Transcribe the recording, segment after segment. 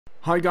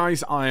Hi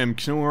guys, I am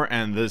cKnoor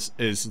and this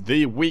is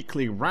the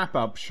weekly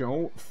wrap-up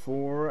show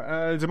for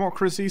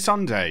Democracy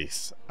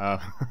Sundays.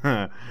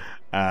 I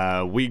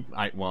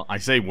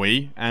say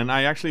we, and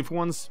I actually for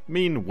once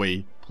mean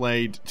we,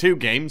 played 2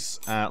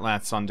 games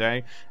last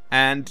Sunday,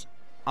 and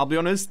I'll be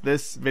honest,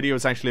 this video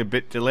is actually a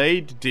bit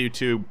delayed due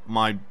to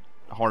my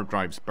hard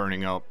drives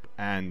burning up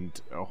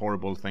and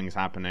horrible things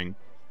happening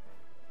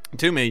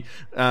to me.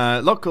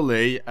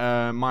 Luckily,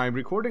 my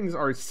recordings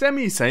are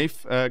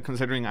semi-safe,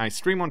 considering I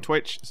stream on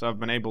Twitch, so I've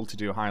been able to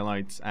do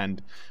highlights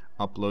and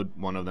upload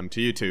one of them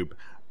to YouTube.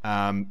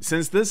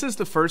 Since this is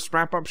the first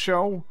wrap-up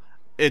show,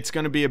 it's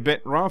going to be a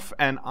bit rough,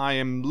 and I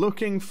am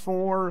looking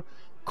for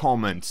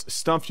comments.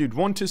 Stuff you'd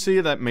want to see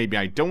that maybe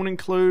I don't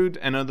include,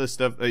 and other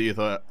stuff that you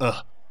thought,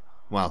 ugh,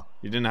 well,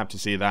 you didn't have to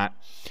see that.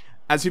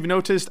 As you've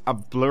noticed,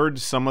 I've blurred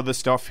some of the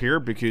stuff here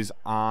because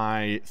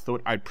I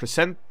thought I'd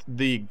present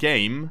the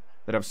game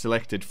that I've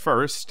selected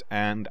first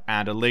and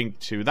add a link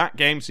to that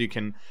game so you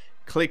can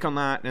click on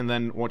that and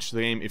then watch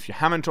the game if you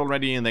haven't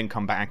already, and then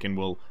come back and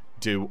we'll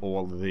do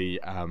all the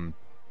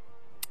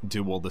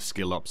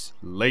skill ups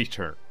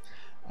later.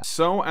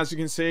 So as you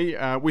can see,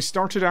 we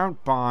started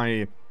out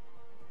by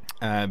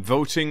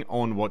voting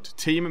on what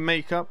team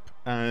makeup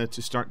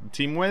to start the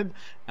team with,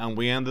 and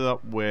we ended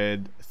up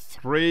with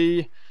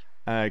 3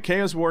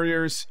 Chaos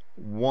Warriors,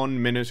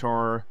 1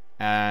 Minotaur,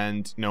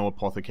 and no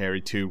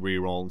Apothecary, 2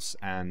 rerolls,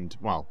 and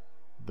well,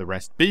 the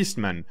rest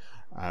Beastmen.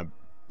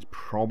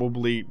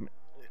 Probably,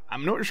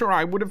 I'm not sure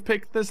I would have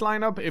picked this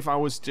lineup if I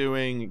was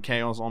doing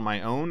Chaos on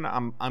my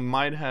own. I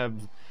might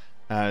have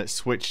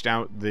switched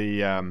out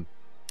the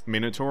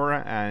Minotaur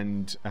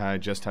and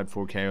just had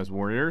 4 Chaos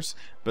Warriors.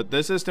 But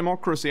this is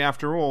democracy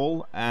after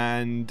all,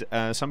 and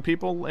some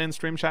people in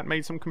stream chat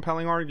made some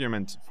compelling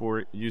arguments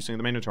for using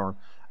the Minotaur.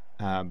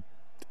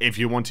 If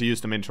you want to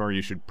use the Minotaur,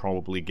 you should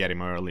probably get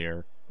him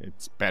earlier.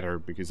 It's better,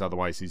 because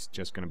otherwise he's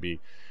just going to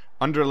be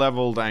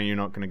under-leveled and you're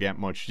not going to get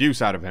much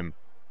use out of him.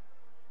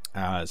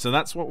 So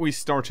that's what we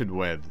started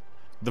with.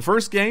 The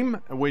first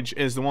game, which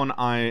is the one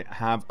I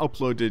have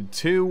uploaded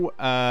to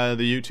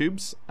the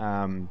YouTubes,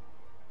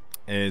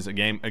 is a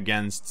game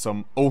against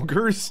some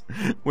ogres,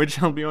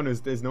 which I'll be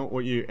honest is not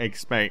what you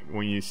expect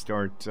when you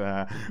start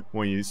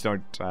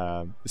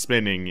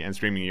spinning and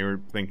streaming. You're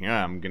thinking, oh,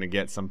 I'm gonna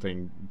get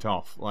something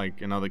tough,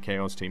 like another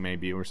chaos team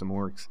maybe, or some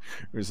orcs,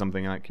 or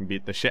something that can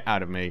beat the shit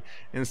out of me.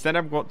 Instead,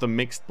 I've got the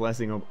mixed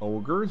blessing of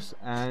ogres,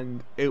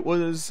 and it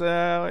was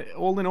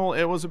all in all,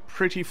 it was a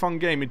pretty fun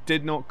game. It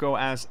did not go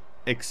as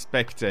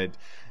expected.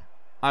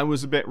 I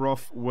was a bit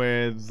rough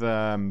with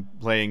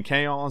playing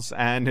Chaos,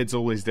 and it's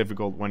always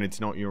difficult when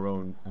it's not your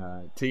own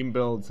team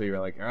build, so you're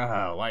like,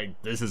 oh, like,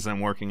 this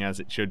isn't working as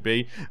it should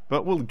be,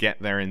 but we'll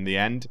get there in the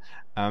end.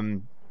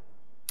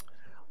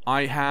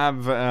 I have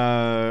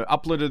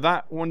uploaded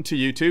that one to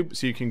YouTube,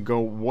 so you can go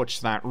watch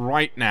that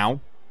right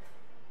now.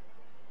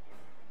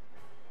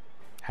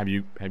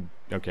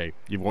 Okay,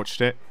 you've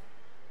watched it?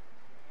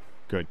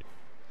 Good.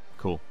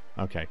 Cool.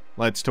 Okay,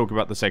 let's talk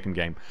about the second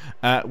game.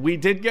 We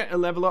did get a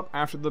level up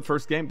after the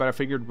first game, but I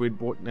figured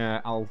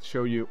I'll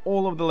show you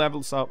all of the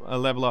level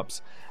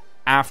ups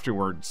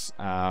afterwards.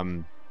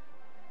 Once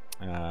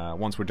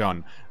we're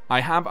done.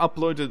 I haven't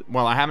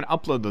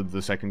uploaded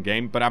the second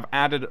game, but I've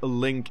added a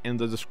link in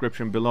the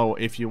description below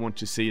if you want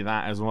to see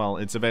that as well.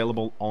 It's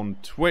available on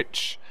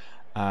Twitch.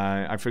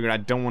 I figured I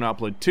don't want to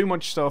upload too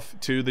much stuff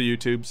to the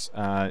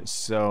YouTubes,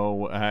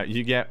 so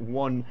you get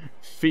one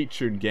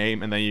featured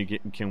game, and then you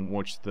can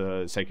watch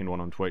the second one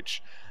on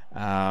Twitch.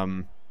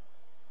 That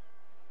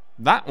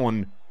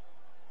one,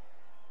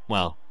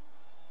 well,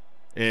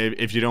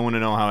 if you don't want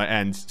to know how it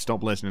ends,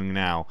 stop listening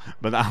now,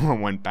 but that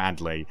one went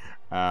badly.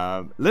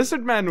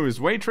 Lizardman was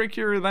way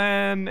trickier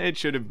than it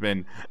should have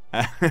been.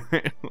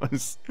 It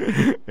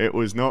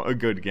was not a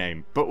good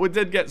game, but we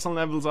did get some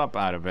levels up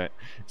out of it.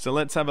 So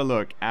let's have a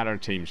look at our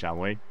team, shall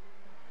we?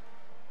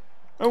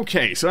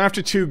 Okay, so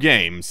after 2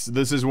 games,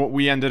 this is what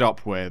we ended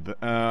up with.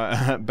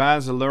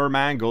 Baz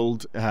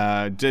Mangold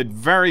did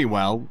very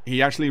well.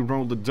 He actually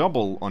rolled a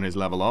double on his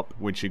level up,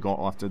 which he got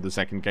after the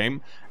second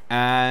game,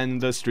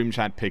 and the stream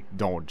chat picked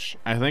Dodge.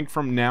 I think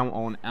from now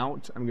on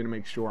out, I'm going to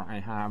make sure I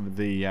have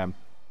the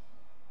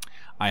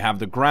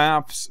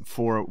graphs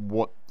for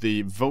what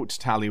the vote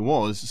tally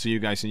was, so you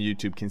guys on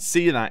YouTube can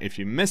see that if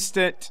you missed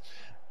it.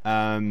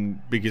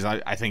 Because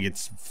I think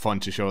it's fun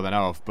to show that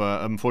off,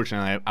 but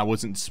unfortunately I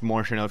wasn't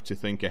smart enough to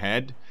think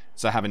ahead,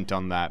 so I haven't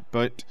done that.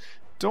 But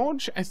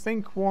Dodge, I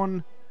think,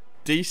 won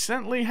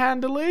decently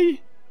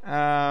handily.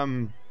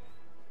 It's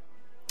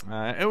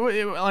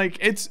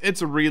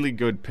a really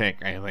good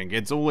pick. I think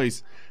it's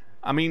always,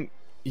 I mean,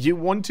 you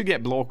want to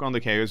get block on the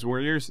Chaos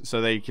Warriors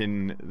so they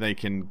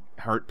can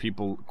hurt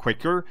people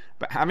quicker,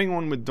 but having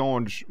one with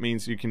Dodge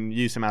means you can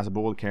use him as a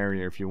ball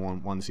carrier if you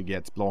want once he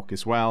gets block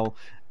as well,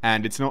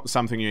 and it's not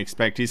something you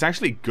expect. He's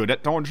actually good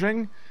at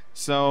dodging,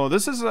 so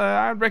this is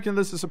I reckon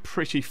this is a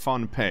pretty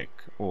fun pick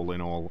all in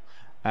all.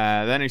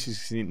 Then as you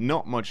see,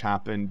 not much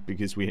happened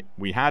because we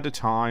had a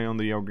tie on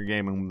the Ogre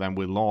game and then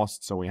we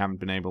lost, so we haven't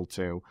been able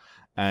to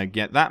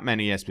get that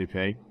many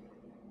SPP.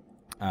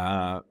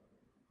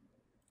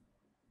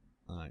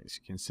 as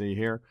you can see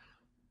here.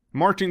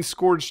 Martin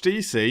Scourge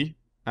DC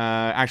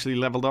actually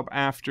leveled up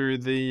after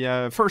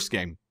the first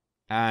game.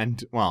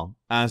 And, well,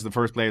 as the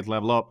first players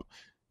level up,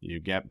 you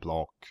get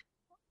block,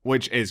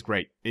 which is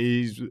great.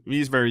 He's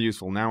very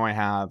useful. Now I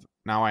have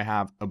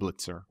a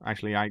blitzer.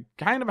 Actually, I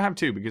kind of have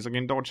two because I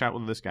can dodge out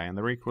with this guy, and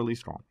they're equally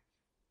strong.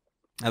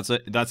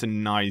 That's a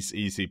nice,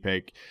 easy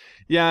pick.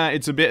 Yeah,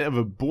 it's a bit of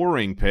a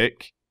boring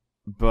pick,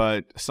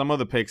 but some of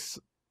the picks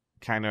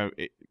kind of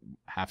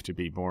have to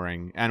be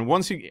boring. And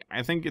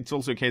I think it's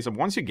also a case of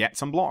once you get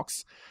some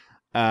blocks,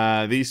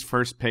 these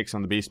first picks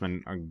on the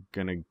Beastman are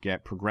gonna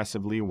get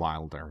progressively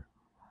wilder.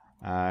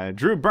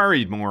 Drew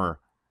Barrymore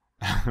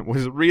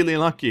was really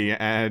lucky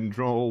and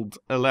rolled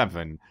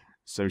 11.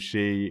 So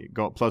she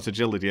got plus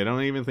agility. I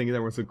don't even think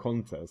there was a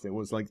contest. It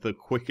was like the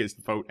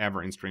quickest vote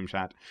ever in stream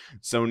chat.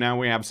 So now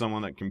we have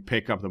someone that can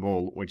pick up the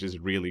ball, which is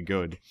really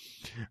good.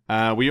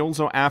 We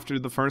also, after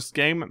the first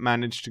game,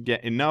 managed to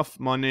get enough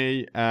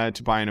money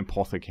to buy an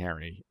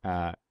apothecary.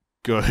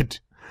 Good.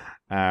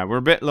 We're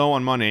a bit low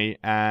on money,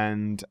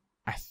 and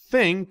I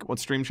think what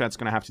stream chat's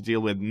going to have to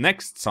deal with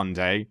next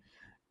Sunday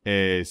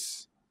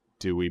is,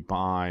 do we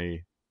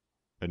buy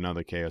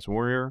another Chaos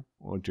Warrior,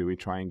 or do we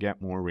try and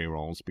get more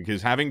rerolls?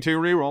 Because having 2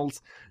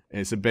 rerolls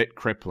is a bit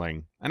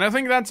crippling. And I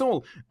think that's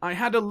all. I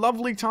had a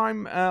lovely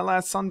time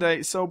last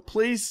Sunday, so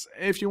please,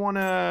 if you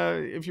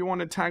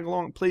wanna tag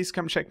along, please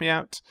come check me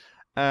out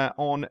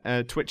on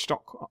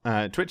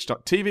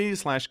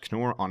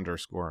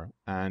twitch.tv/cKnoor_,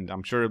 and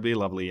I'm sure it'll be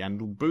lovely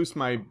and boost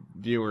my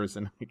viewers,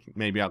 and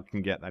maybe I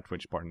can get that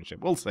Twitch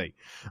partnership. We'll see.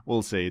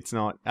 It's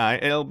not.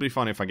 It'll be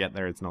fun if I get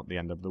there. It's not the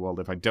end of the world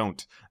if I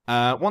don't.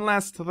 One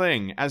last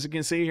thing, as you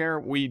can see here,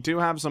 we do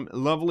have some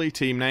lovely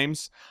team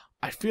names.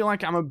 I feel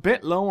like I'm a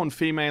bit low on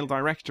female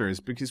directors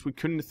because we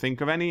couldn't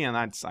think of any, and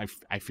I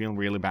feel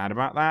really bad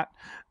about that.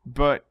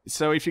 But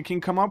so if you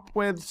can come up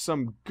with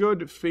some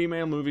good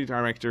female movie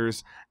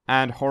directors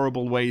and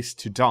horrible ways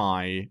to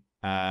die,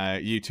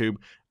 YouTube,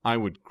 I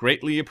would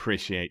greatly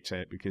appreciate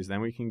it, because then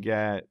we're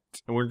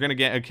gonna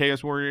get a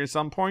Chaos Warrior at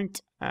some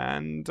point,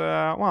 and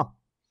well,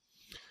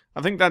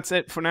 I think that's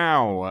it for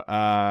now.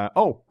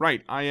 Oh,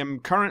 right, I am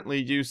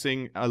currently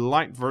using a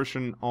light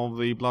version of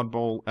the Blood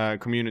Bowl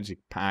community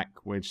pack,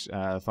 which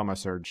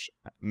Thaumasurge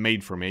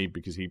made for me,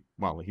 because he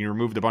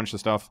removed a bunch of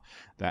stuff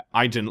that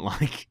I didn't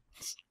like.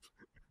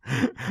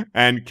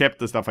 And kept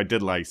the stuff I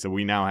did like, so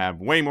we now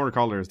have way more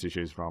colors to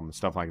choose from.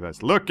 Stuff like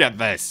this. Look at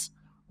this!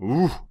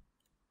 Ooh!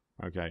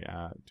 Okay,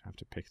 I have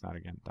to pick that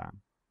again.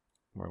 Damn.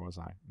 Where was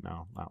I?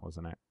 No, that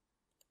wasn't it.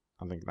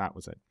 I think that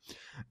was it.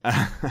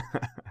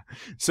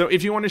 So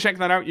if you want to check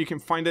that out, you can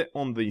find it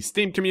on the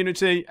Steam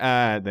community.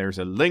 There's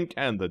a link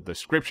in the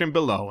description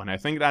below, and I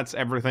think that's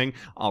everything.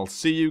 I'll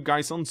see you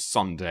guys on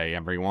Sunday,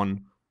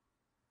 everyone.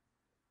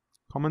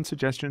 Comments,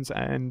 suggestions,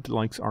 and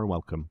likes are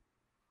welcome.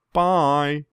 Bye!